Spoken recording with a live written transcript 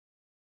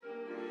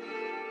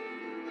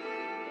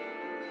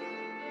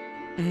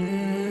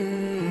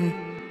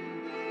Bang,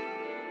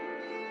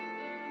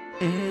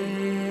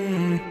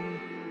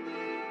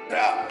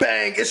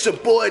 it's your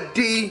boy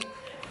D.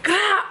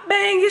 God,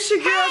 bang, it's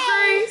your girl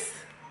Grace.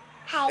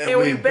 And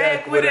we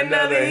back with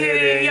another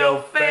hit in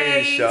your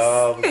face,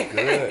 y'all. What's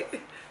good?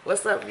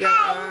 What's up, y'all?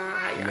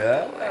 How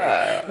y'all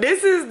doing?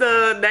 This is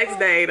the next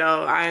day,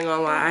 though. I ain't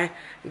gonna lie.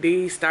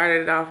 D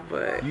started it off,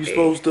 but we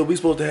supposed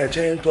to have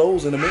changed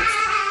clothes in the mix.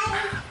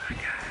 Oh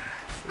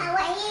my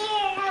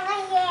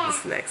God.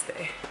 It's the next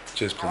day.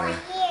 Just playing.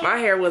 My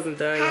hair wasn't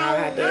done, y'all. I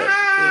had to,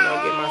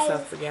 get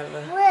myself together.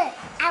 Look,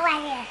 I'm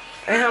right here.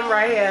 And I'm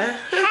right here.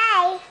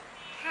 Hi.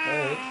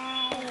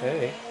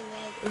 Hey.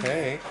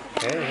 Hey.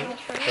 Hey.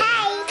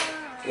 Hi.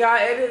 Y'all,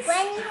 it is,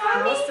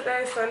 what's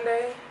today,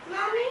 Sunday?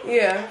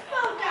 Yeah.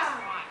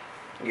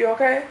 You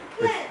okay?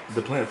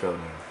 The plant fell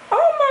down.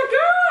 Oh my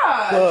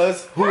God.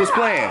 Cuz, who was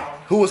playing?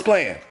 Who was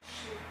playing?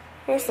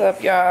 What's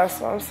up, y'all?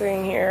 So I'm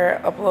sitting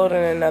here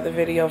uploading another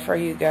video for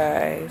you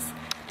guys.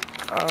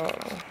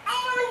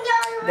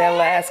 That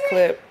last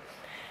clip,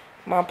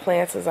 my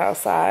plants is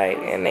outside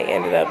and they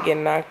ended up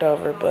getting knocked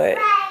over, but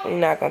we're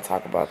not gonna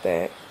talk about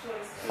that.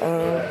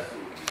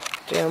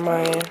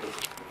 Jeremiah,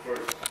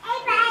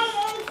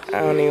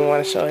 I don't even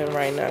want to show him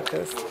right now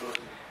because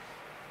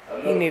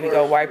he need to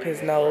go wipe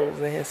his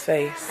nose and his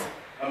face.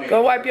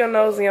 Go wipe your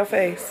nose and your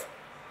face.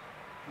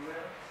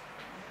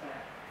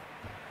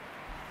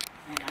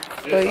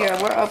 But yeah,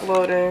 we're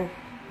uploading.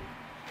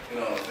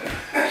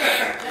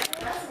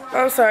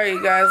 I'm sorry,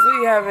 you guys.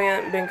 We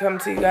haven't been coming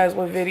to you guys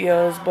with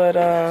videos, but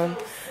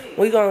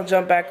we're going to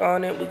jump back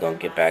on it. We're going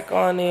to get back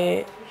on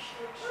it.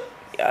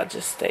 Y'all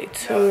just stay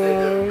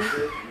tuned.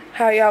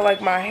 How y'all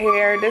like my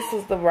hair? This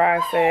is the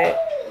ride set.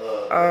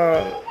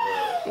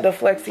 The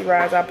flexi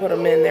rides, I put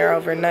them in there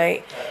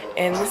overnight.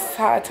 And this is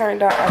how it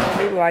turned out.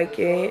 I really like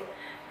it.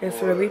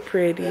 It's really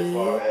pretty.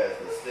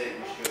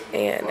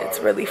 And it's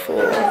really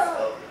full.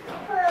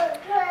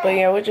 But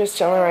yeah, we're just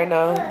chilling right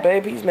now.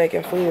 Baby's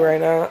making food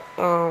right now.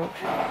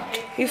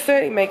 He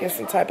said he's making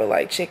some type of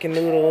like chicken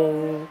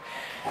noodle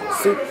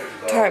soup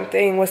type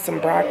thing with some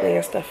broccoli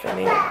and stuff in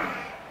it.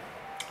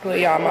 But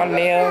y'all, my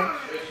nail,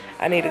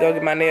 I need to go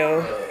get my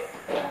nail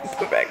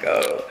put back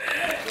up.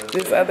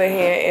 This other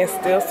hand is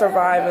still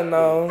surviving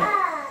though.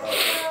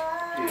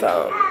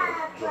 So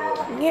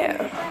yeah.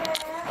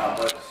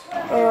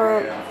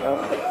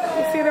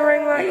 You see the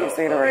ring light? You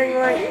see the ring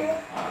light?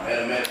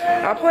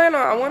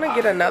 I want to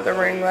get another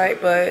ring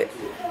light, but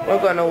we're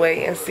going to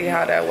wait and see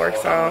how that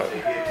works out.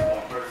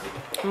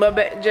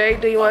 But Jay,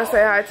 do you want to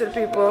say hi to the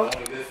people?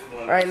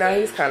 Right now,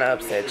 he's kind of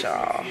upset,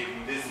 y'all.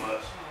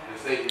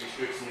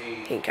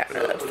 He kind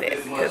of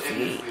upset because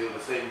he...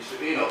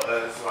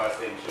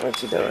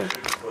 What you doing?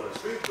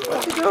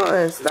 What you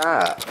doing?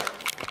 Stop.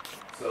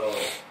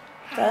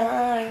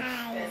 Hi.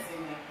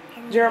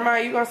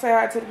 Jeremiah, you going to say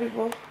hi to the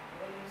people?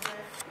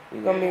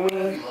 You going to be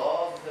mean?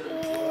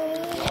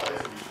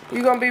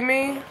 You gonna be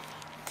mean?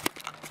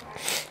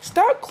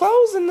 Stop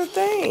closing the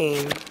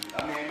thing.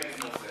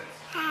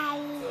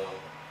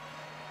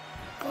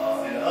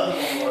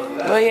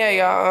 But yeah,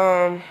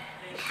 y'all,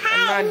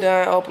 I'm not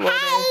done uploading.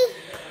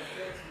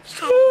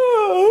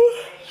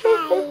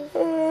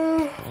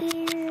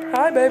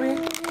 Hi,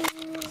 baby.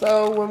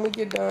 So when we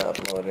get done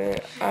uploading,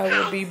 I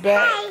will be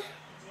back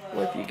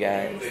with you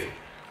guys.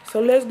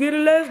 So let's get it,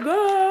 let's go.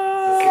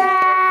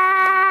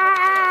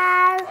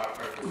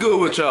 Good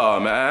with y'all,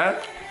 man.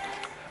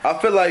 I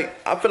feel like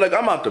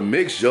I'm out the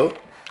mix, yo.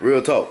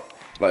 Real talk.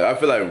 Like, I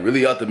feel like I'm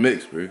really out the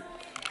mix, bro.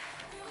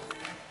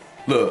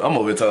 Look, I'm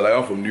over here talking like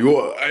I'm from New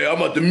York. Hey,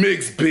 I'm out the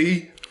mix,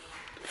 B.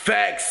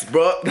 Facts,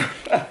 bro.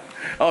 I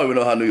don't even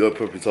know how New York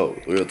people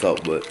talk, real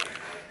talk, but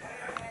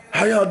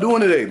how y'all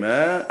doing today,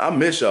 man? I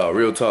miss y'all,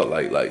 real talk.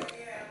 Like,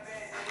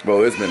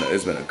 bro, it's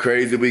been a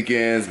crazy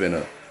weekend. It's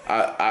been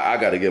I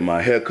gotta get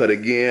my hair cut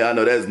again. I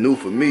know that's new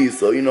for me,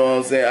 so you know what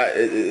I'm saying?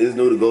 It's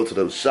new to go to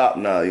the shop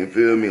now, you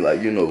feel me?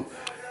 Like, you know,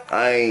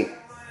 I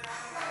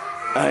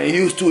ain't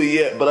used to it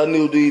yet, but I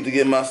need to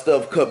get my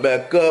stuff cut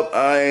back up.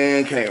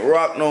 Can't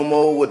rock no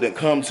more when it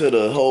come to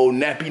the whole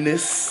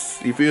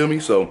nappiness. You feel me?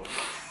 So,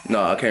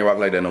 no, I can't rock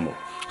like that no more.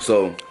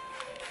 So,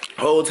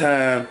 whole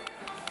time,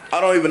 I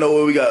don't even know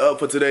what we got up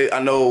for today. I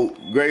know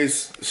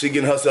Grace, she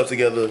getting herself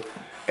together,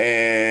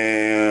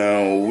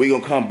 and we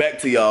gonna come back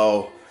to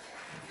y'all.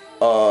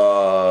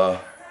 I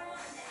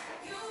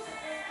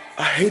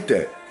hate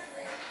that.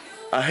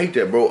 I hate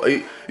that, bro.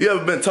 You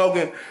ever been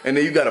talking and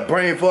then you got a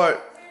brain fart?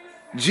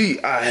 Gee,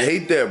 I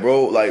hate that,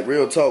 bro. Like,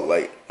 real talk.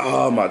 Like,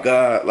 oh my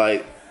God.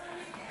 Like,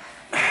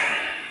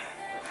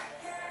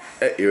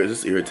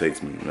 this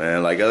irritates me,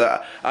 man. Like,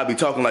 I be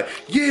talking like,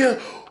 yeah,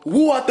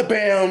 woo out the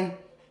bam.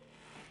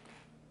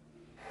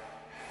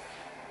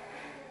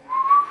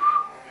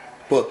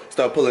 But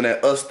start pulling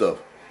that us stuff.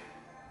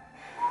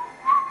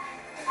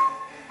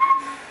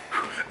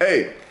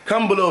 Hey,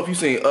 comment below if you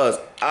seen Us.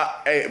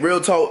 Hey,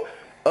 real talk,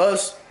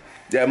 Us.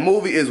 That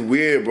movie is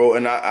weird, bro,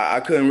 and I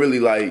couldn't really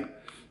like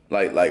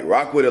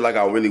rock with it like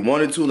I really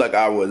wanted to, like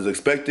I was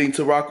expecting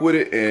to rock with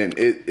it, and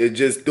it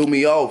just threw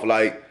me off.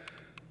 Like,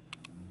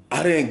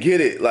 I didn't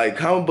get it. Like,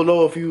 comment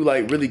below if you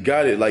like really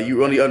got it. Like, you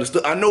really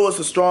understood. I know it's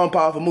a strong,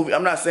 powerful movie.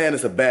 I'm not saying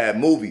it's a bad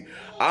movie.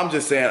 I'm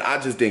just saying I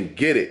just didn't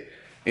get it.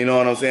 You know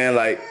what I'm saying?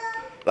 Like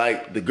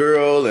the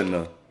girl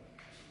and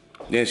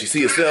then she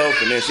see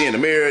herself and then she in the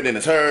mirror and then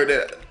it's her.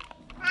 That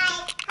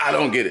I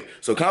don't get it.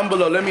 So comment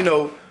below. Let me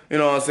know. You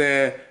know what I'm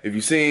saying? If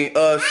you seen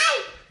Us,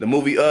 the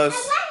movie Us.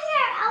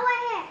 I'm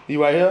right here.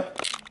 You right here?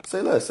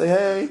 Say less. Say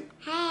hey.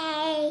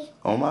 Hey.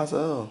 On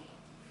myself.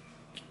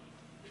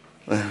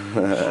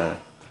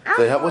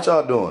 Say, what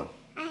y'all doing?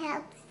 I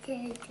help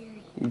you do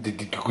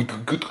Nick. hold the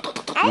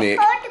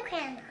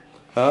camera.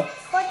 Huh?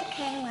 Hold the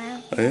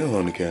camera. I am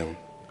on the camera.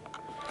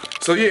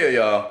 So yeah,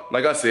 y'all,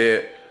 like I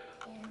said,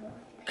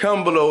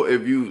 comment below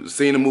if you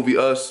seen the movie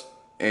Us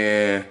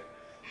and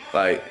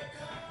like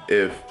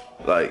if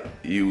like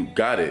you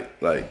got it.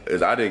 Like,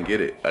 as I didn't get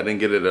it. I didn't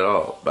get it at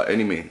all by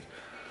any means.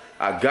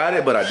 I got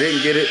it, but I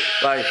didn't get it.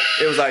 Like,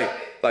 it was like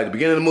the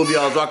beginning of the movie,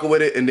 I was rocking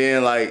with it, and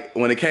then like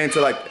when it came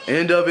to like the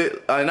end of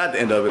it, not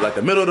the end of it, like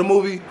the middle of the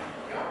movie,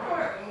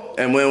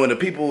 and when the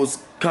people was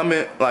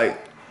coming,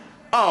 like,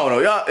 I don't know,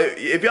 y'all,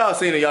 if y'all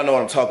seen it, y'all know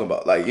what I'm talking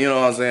about. Like, you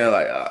know what I'm saying?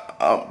 Like,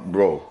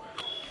 bro,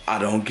 I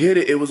don't get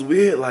it. It was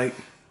weird. Like,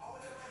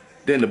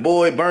 then the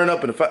boy burned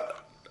up in the fire.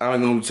 I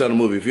ain't gonna tell the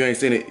movie. If you ain't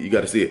seen it, you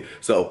gotta see it.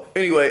 So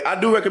anyway, I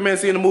do recommend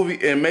seeing the movie,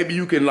 and maybe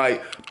you can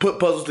like put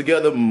puzzles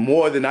together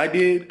more than I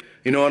did.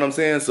 You know what I'm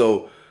saying?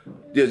 So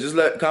yeah, just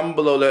comment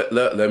below.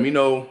 Let me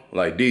know.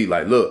 Like, D,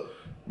 like, look,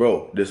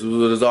 bro, this is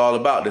what it's all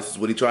about. This is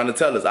what he's trying to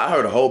tell us. I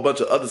heard a whole bunch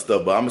of other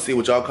stuff, but I'm gonna see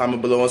what y'all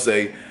comment below and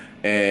say,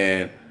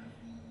 and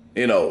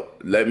you know,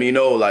 let me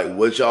know like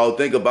what y'all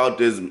think about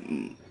this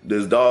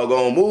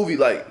doggone movie.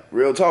 Like,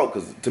 real talk,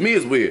 because to me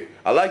it's weird.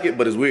 I like it,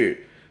 but it's weird.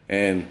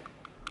 And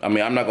I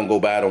mean, I'm not gonna go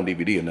buy it on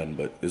DVD or nothing,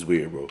 but it's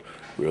weird, bro.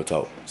 Real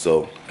talk.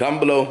 So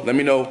comment below, let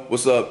me know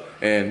what's up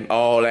and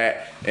all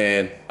that,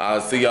 and I'll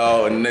see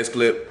y'all in the next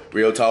clip.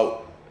 Real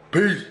talk.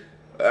 Peace.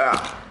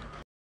 Ah.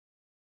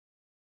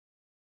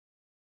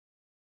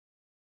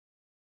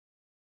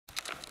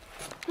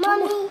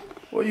 Mommy.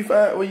 Where you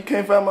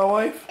can't find my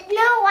wife? No,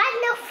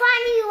 I know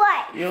funny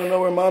one. You don't know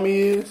where mommy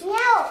is?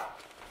 No.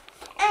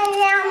 And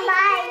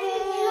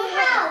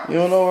somebody. You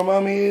don't know where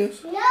mommy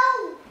is? No.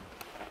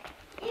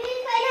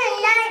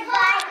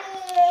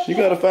 You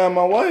gotta find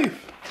my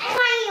wife.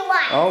 Funny one.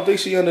 I don't think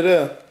she under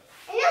there.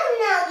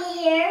 No,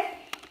 here.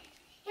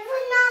 It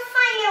was not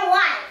funny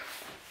one.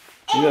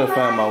 You gotta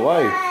find my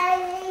wife. No, I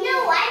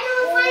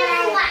don't find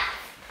my wife.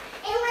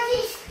 It was a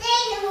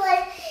state. It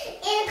was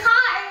in the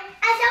car.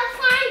 I don't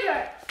find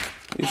her.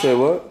 You said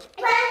what?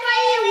 But I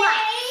find your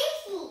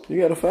wife. You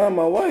gotta find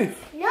my wife.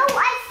 No,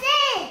 I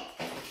said.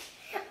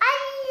 I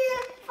need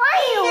to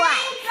find your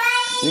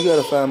wife. You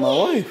gotta find my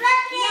wife. No, I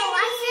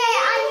said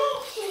I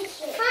need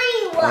to find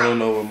your wife. I don't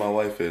know where my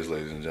wife is,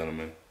 ladies and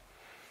gentlemen.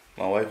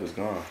 My wife is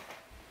gone.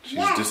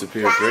 She's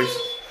disappeared.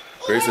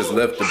 Grace has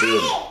left the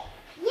building.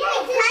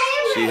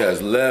 She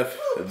has left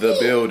the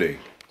building.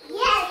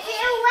 Yes,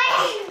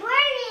 it's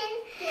running.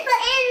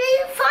 But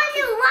you find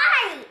your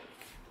wife.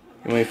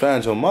 You ain't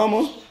find your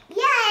mama?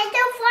 Yeah, I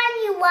don't find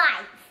your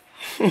wife.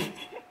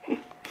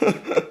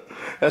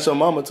 That's your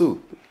mama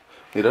too.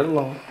 Leave that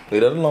alone.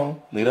 Leave that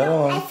alone. Leave that I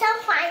alone. don't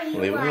find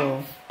your Leave it wife.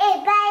 alone.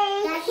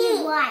 That's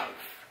your wife.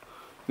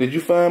 Did you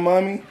find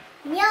mommy?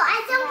 No,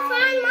 I don't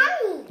find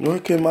mommy. Where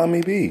can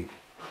mommy be? In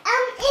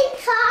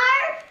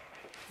car.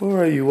 Where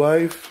are you,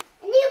 wife?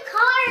 New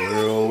car.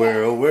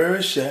 Where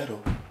is Shadow?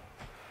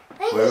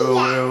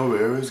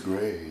 Where is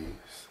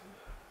Grace?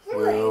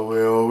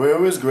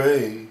 Where is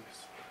Grace?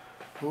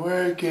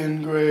 Where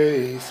can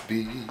Grace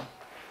be?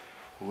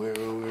 Where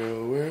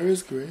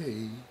is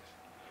Grace?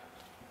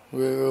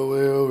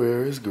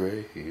 Where is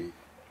Grace?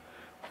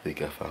 I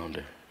think I found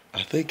her.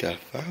 I think I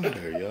found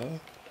her, y'all.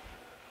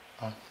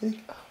 I think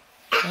I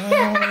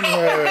found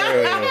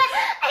her.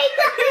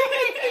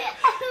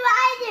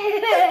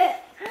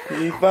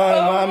 You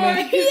found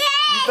mommy?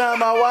 Yes. You found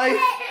my wife?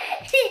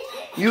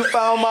 You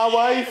found my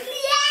wife? Yes,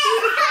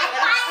 I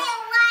find your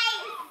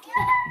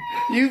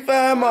wife. You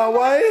found my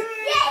wife?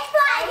 Yes,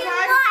 find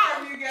your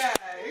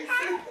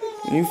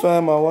wife. You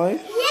found my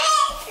wife?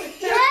 Yes,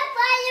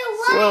 find your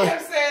wife. I'm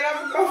saying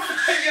I'm gonna go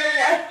find your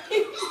wife.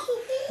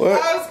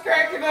 What? I was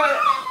cracking up.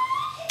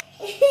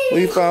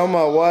 We found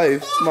my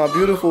wife, my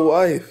beautiful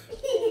wife.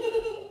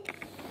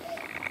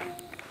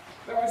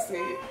 Let me see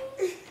it.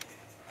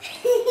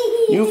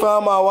 You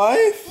found my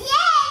wife? Yes,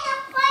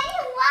 I find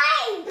your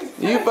wife.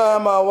 You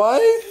found my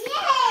wife?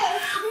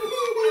 Yes.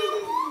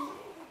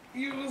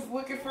 You was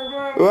looking for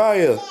mom?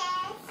 Raya,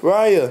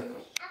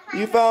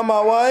 you found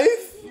my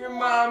wife? Your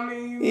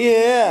mommy.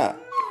 Yeah.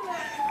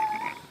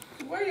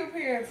 Where your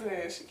parents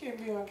at? She can't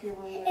be on camera.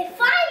 It's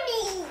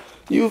funny.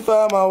 You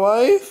found my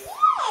wife?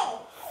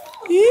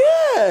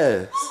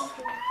 Yes.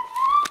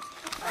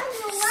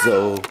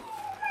 So,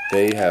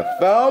 they have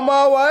found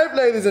my wife,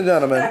 ladies and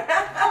gentlemen.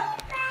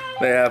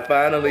 They have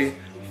finally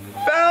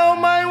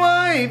found my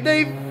wife.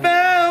 They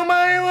found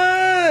my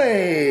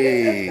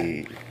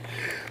wife.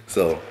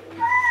 So,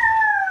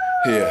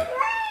 here.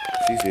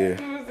 She's here.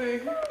 Let me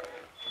see.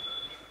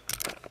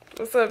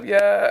 What's up,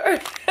 y'all?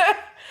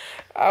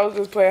 I was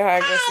just playing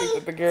hide and go seek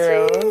with the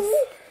girls.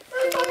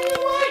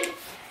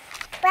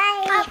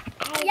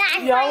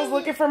 Y'all was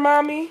looking for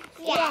mommy?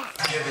 Yeah.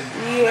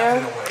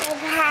 Yeah.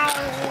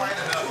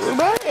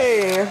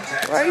 Babe,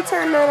 why you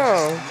turn that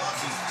on?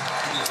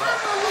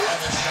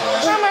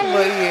 But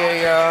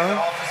yeah,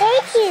 y'all.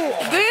 Thank you.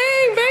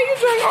 Dang, babe, you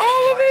drank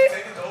all of it?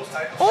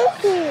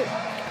 Thank you.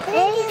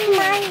 This is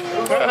mine.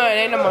 It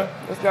ain't no more.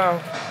 Let's go.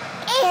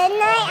 Can I,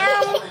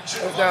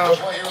 Let's go.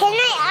 can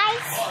I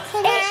ice?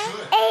 Can I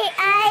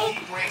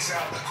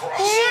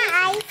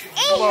ice?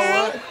 Come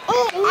on,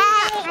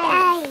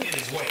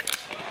 what?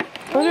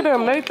 Look at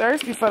them, they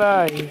thirsty for the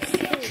ice.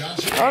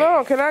 Hold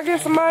on, can I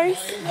get some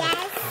ice? Yes.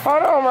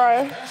 Hold on,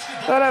 Ryan.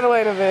 Throw that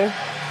away to me.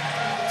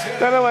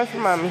 Throw that away for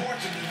mommy.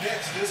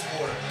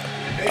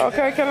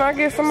 Okay, can I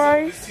get some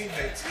ice?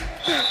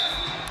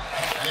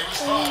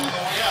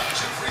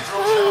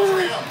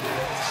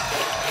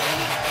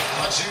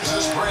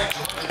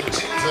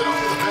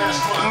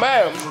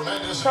 Bam.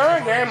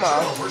 Turn game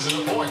off.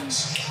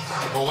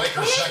 The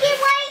Lakers second,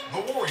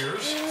 the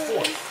Warriors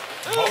fourth.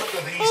 Both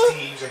of these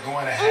teams are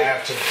going to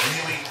have to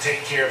really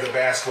take care of the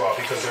basketball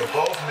because they're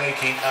both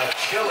making a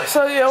killing.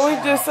 So yeah, we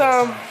just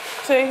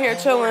sitting here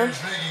chilling.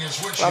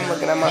 I'm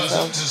looking at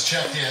myself. We just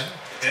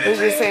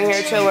sitting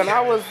here chilling.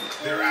 I was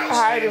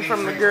hiding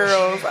from the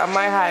girls. I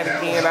might hide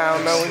again. I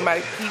don't know. We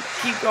might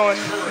keep going,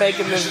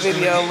 making this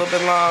video a little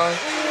bit long.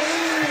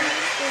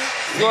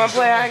 You wanna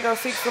play hide and go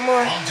seek some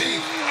more? I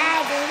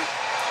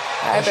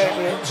Hi,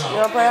 baby. You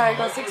wanna play hide and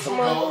go seek some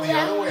more? You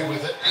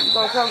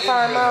gonna come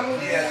find mommy?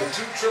 Yeah, the 2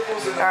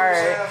 triples in the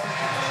Alright. first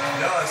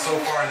half, none so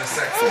far in the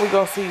second. So we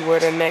gonna see where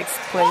the next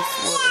place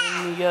will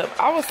end me up.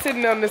 I was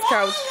sitting on this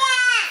couch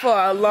for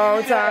a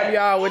long time,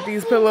 y'all, with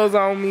these pillows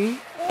on me.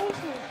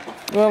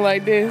 Going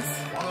like this.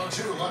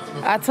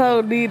 I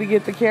told Dee to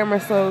get the camera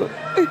so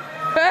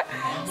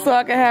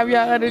I can have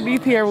y'all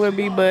underneath here with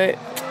me, but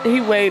he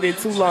waited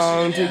too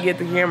long to get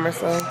the camera,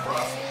 so.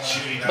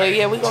 But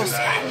yeah, we gonna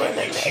start with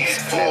the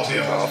next clip. We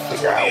gonna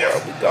figure out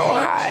where we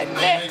gonna hide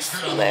next.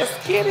 Let's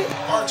get it.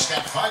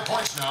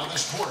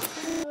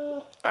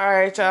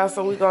 Alright, y'all,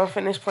 so we gonna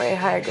finish playing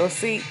hide and go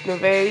seek.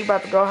 Nevaeh, you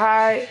about to go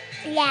hide?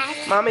 Yes.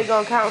 Mommy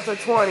gonna count to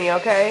 20,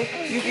 okay?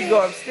 You can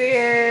go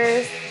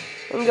upstairs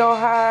and go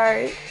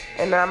hide,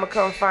 and I'm gonna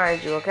come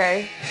find you,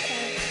 okay?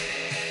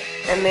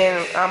 And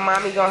then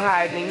mommy gonna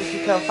hide, and then you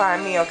can come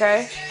find me,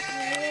 okay?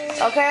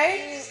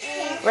 Okay?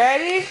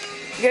 Ready?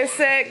 Get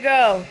set,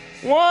 go.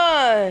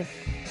 1,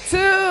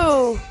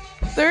 2,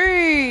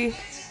 3,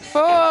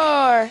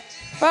 4,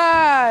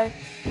 5,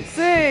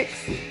 6,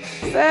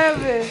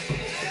 7,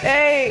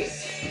 8,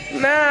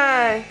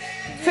 9,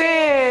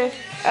 10,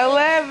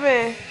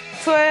 11,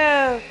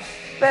 12,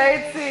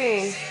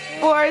 13,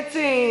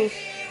 14,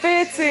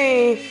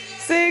 15,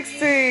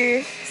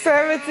 16,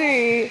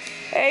 17,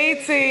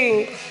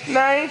 18,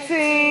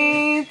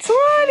 19,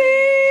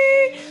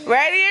 20.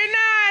 Ready or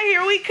not,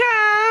 here we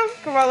come.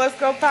 Come on, let's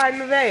go find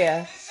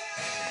Nevaeh.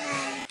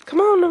 Come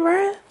on,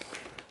 Nevaeh.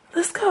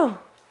 Let's go.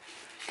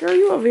 Girl,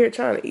 you over here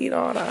trying to eat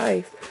all the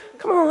ice.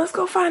 Come on, let's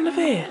go find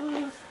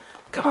Nevaeh.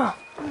 Come on.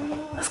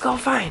 Let's go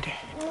find her.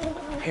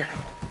 Here.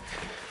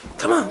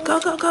 Come on, go,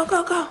 go, go,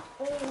 go, go.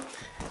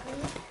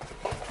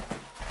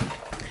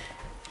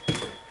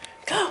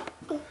 Go.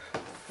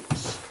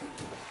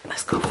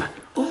 Let's go find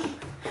her. Ooh,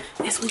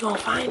 yes, we gonna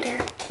find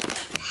her.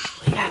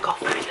 We gotta go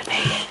find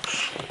Nevaeh.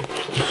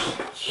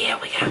 Yeah,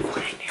 we gotta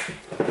find her.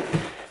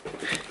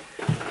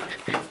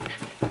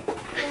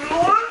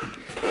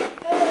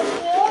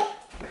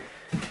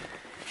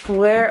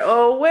 Where,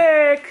 oh,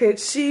 where could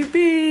she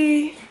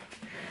be?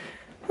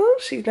 Oh,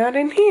 she's not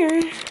in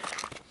here.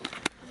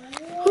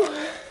 Whew.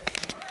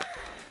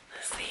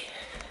 Let's see.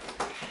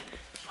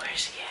 Where's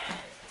she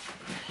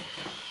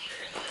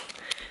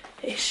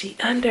at? Is she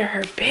under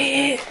her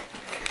bed?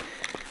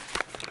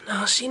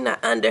 No, she's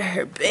not under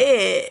her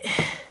bed.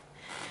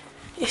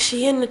 Is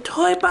she in the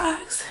toy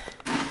box?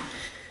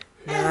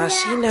 No,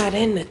 she's not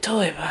in the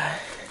toy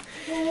box.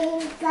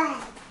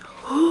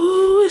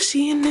 Ooh, is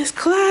she in this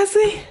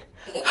closet?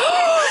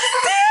 Oh,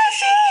 there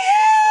she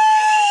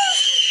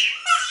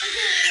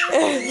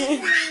is!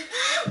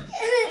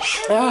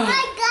 Oh.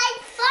 My God,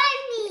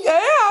 find me!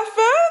 Yeah, I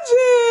found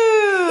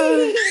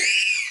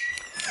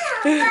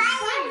you!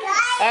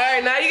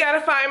 Alright, now you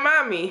gotta find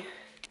mommy.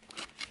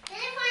 Can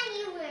I find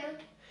your room?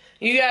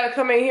 You gotta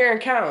come in here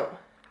and count.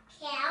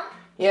 Count.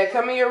 Yeah,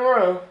 come in your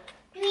room.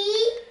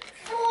 3,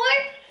 4,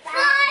 5,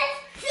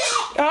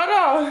 6. Hold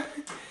on.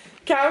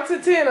 Count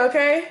to 10,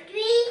 okay?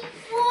 3,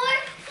 4,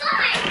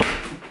 5.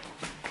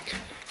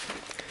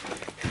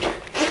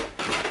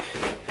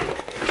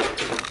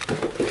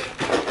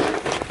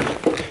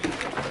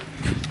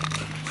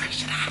 Where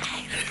should I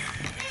hide?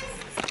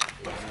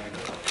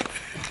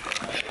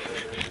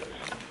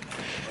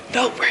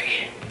 Don't break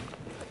it.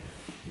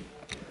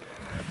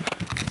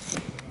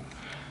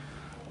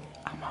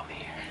 I'm over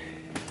here.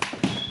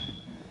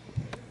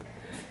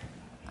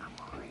 I'm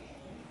over here.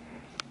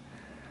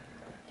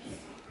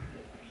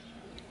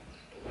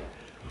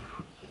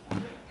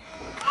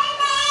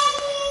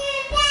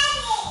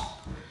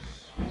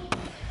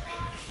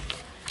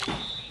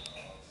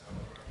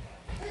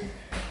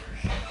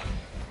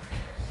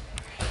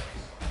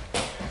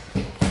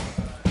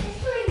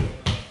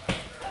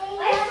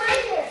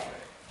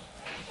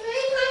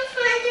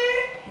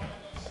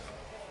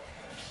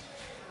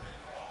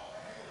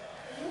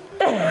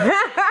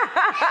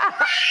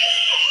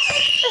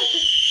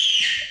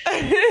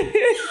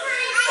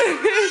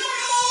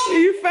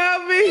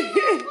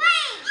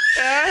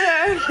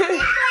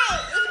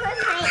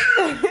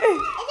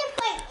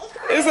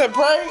 It's a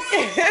prank.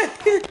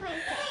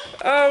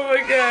 Oh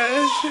my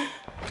gosh.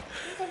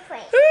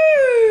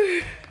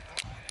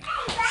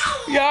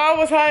 Y'all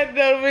was hiding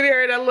over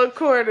there in that little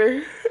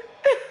corner.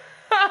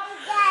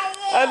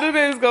 I knew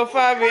they was gonna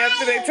find me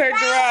after they turned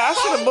around. I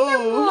should have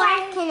moved.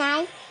 Can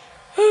I?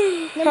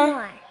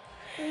 Huh?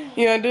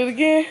 You wanna do it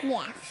again?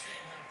 Yeah.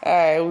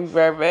 Alright, we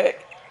right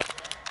back.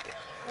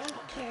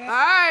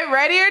 Alright,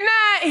 ready or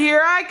not,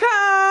 here I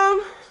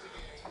come.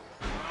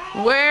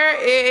 Where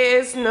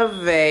is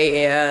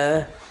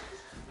Nevaeh?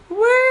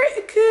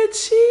 Where could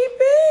she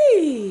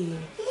be?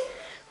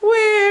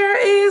 Where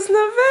is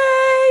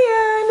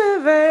Nevaeh?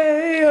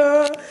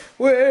 Nevaeh?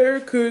 Where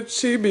could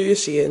she be? Is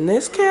she in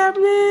this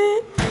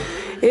cabinet?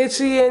 Is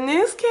she in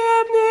this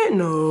cabinet?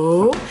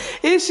 No.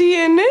 Is she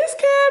in this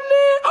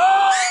cabinet?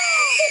 Oh!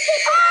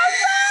 I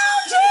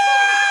found you!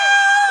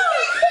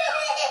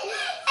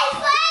 I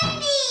find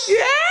me.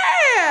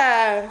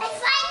 Yeah! I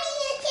find me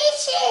in the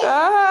kitchen.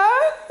 Uh-huh.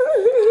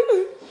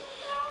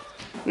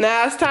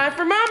 Now it's time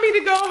for mommy to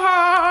go home.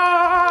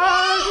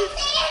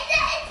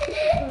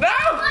 No!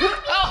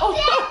 Oh,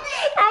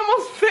 I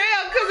almost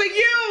fell because of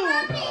you.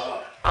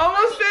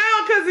 Almost fell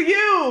because of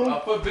you. I'll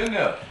put Ben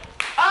there.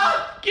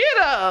 Oh, get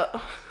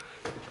up.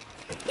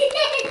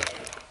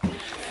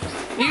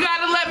 You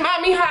gotta let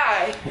mommy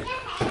hide. 1,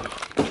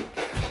 2,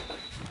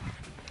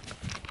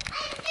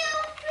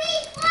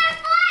 3, 4,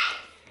 5.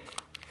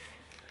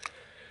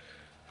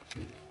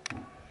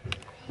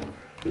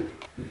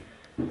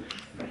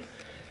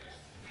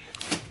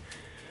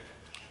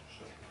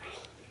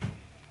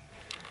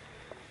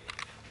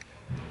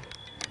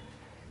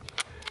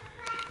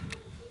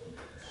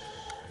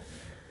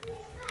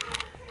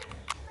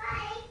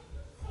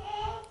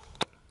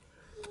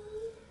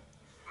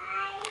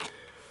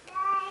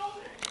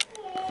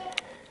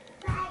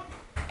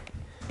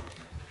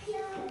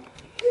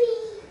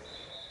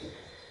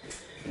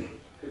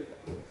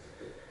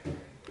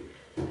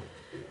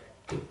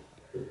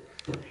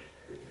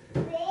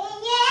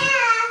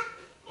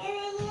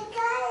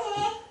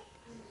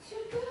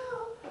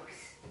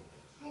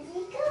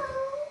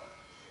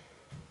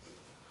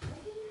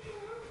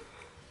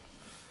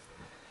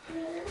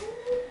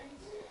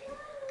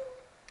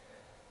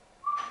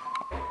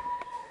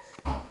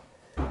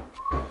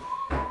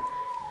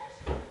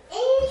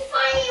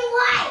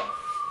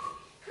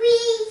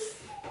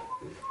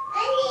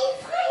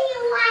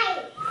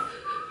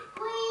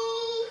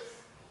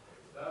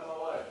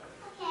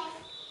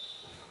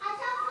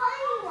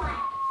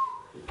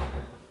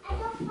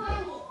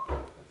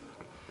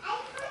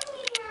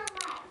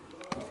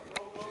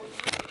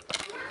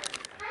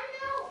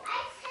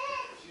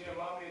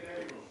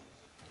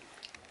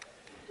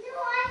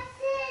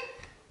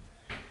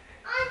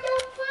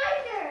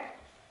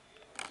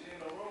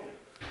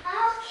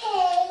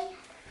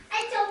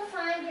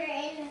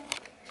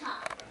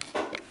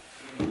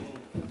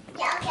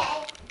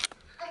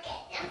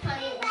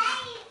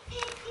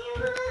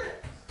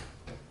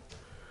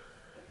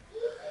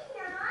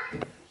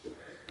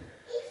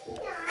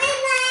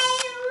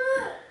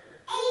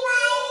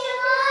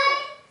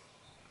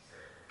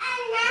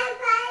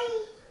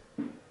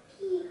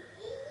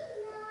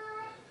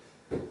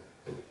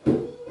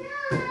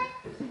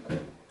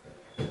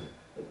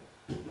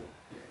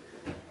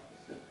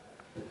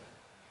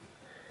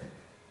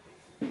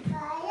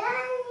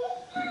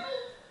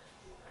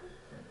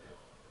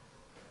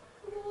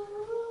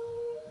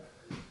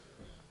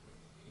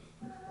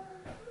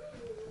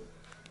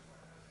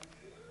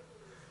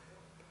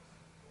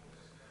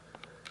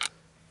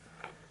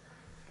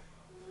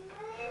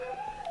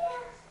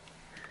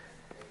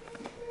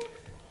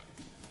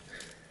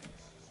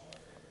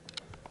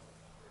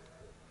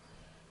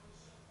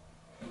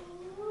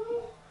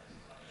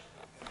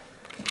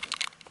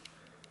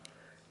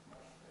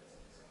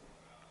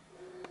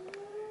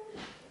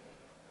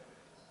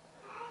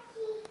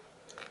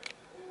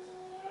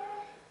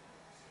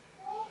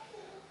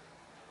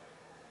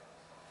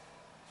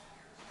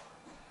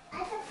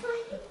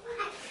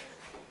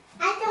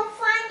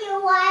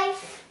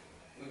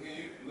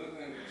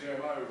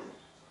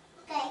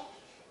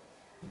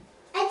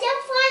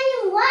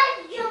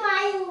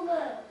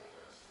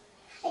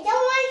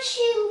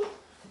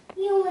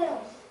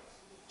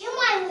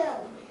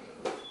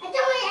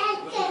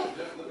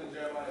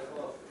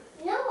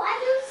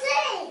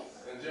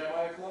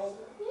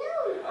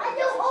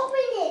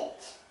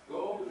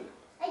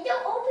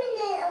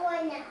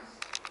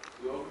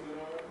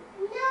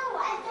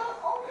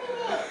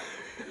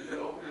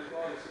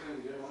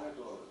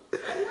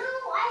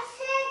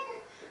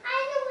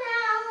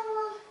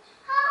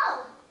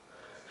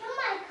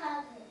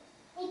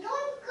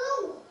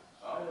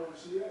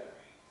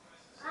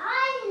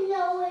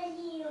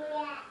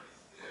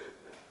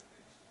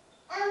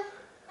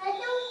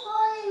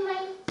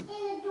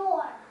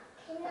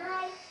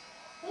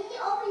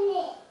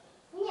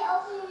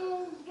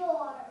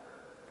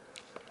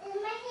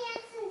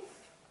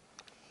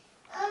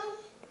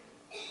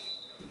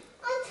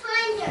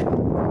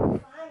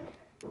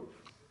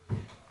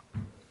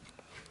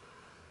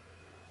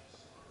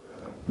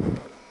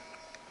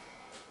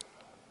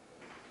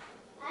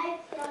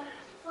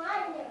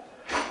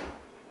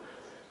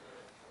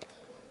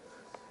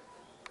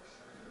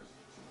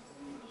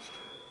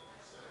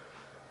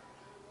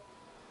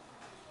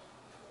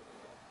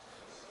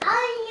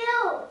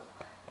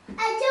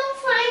 I don't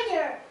find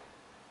her.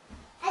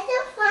 I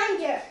don't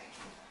find her.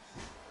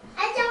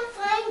 I don't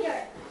find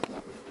her.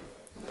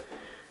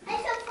 I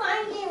don't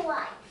find your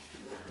wife.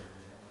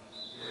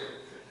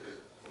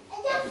 I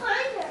don't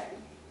find her.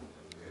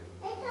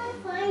 I can't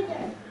find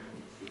her.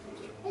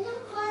 I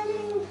don't find her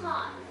in the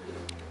car.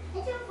 I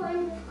don't find her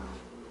in the car.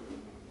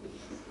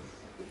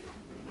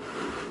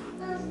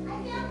 I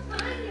can't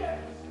find her.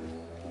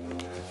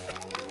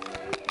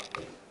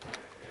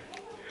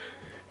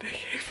 They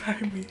can't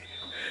find me.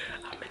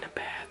 I'm in the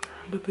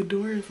bathroom, but the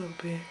door is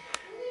open.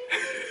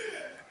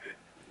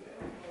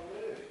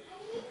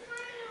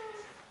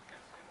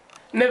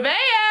 Nevaeh!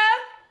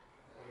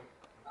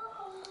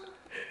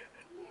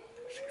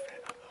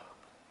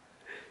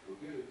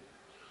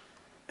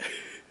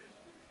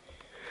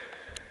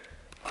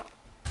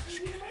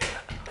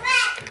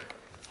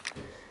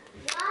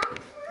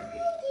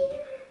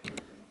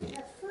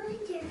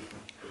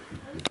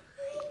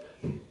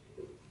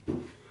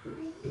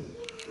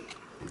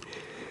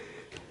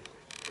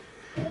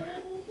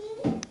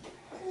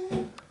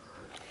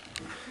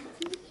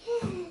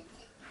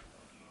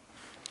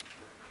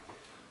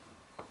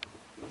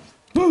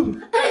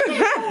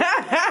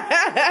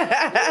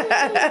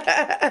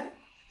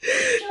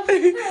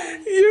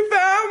 You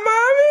found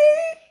mommy?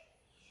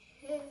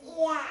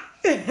 Yeah.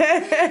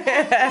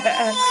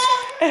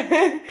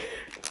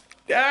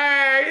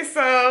 Alright,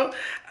 so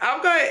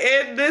I'm gonna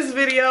end this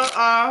video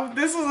off.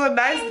 This was a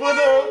nice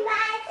little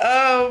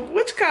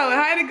what you call it,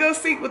 hide and go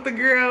seek with the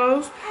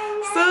girls.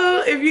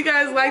 So if you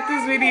guys like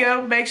this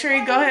video, make sure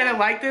you go ahead and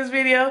like this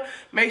video.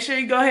 Make sure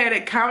you go ahead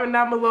and comment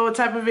down below what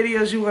type of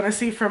videos you want to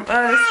see from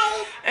us.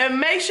 And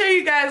make sure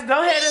you guys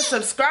go ahead and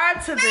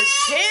subscribe to the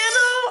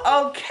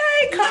channel.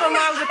 Okay, come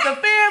along with the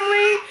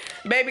family.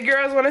 Baby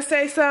girls want to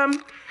say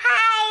something?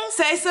 Hi.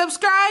 Say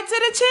subscribe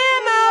to the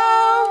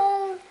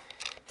channel.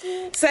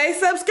 Say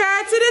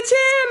subscribe to the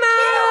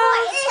channel.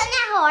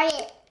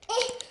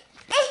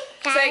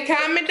 Say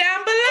comment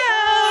down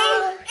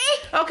below.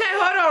 Okay,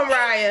 hold on,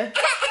 Raya.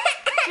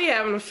 She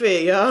having a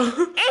fit, y'all.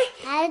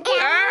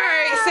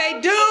 Alright,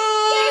 say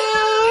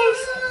do's.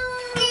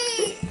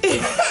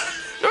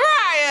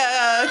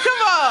 Raya,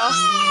 come on.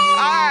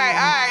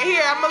 Alright,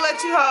 here, I'm gonna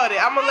let you hold it.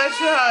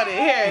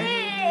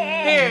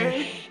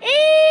 Here.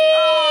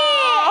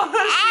 Oh,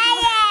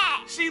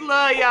 she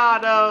love y'all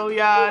though,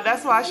 y'all.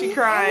 That's why she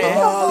crying.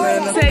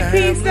 Say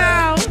peace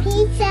out.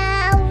 Peace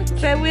out.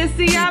 Say we'll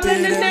see y'all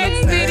in the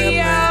next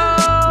video.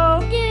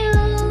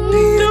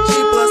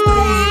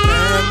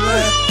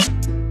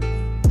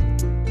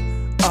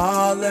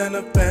 All in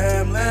the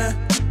family,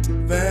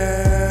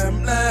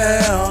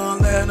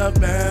 all in the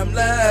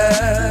family.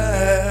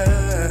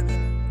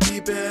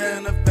 Keep it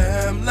in the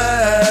family.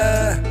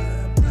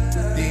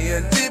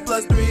 D&D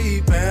plus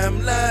 3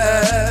 family.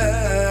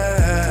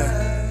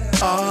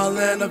 All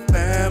in the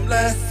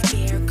family,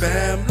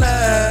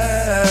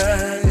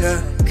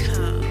 yeah.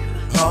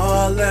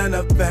 All in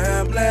the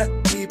family,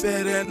 keep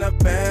it in the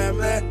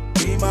family.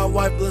 Me, my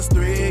wife plus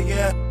 3,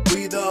 yeah.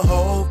 We the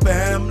whole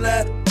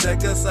family.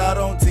 Check us out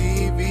on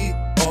TV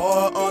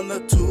or on the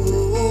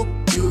tube.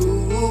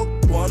 You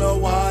wanna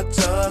watch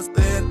us,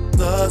 then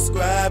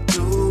subscribe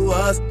to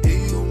us.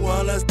 If you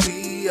wanna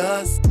see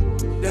us,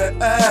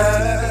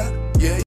 yeah.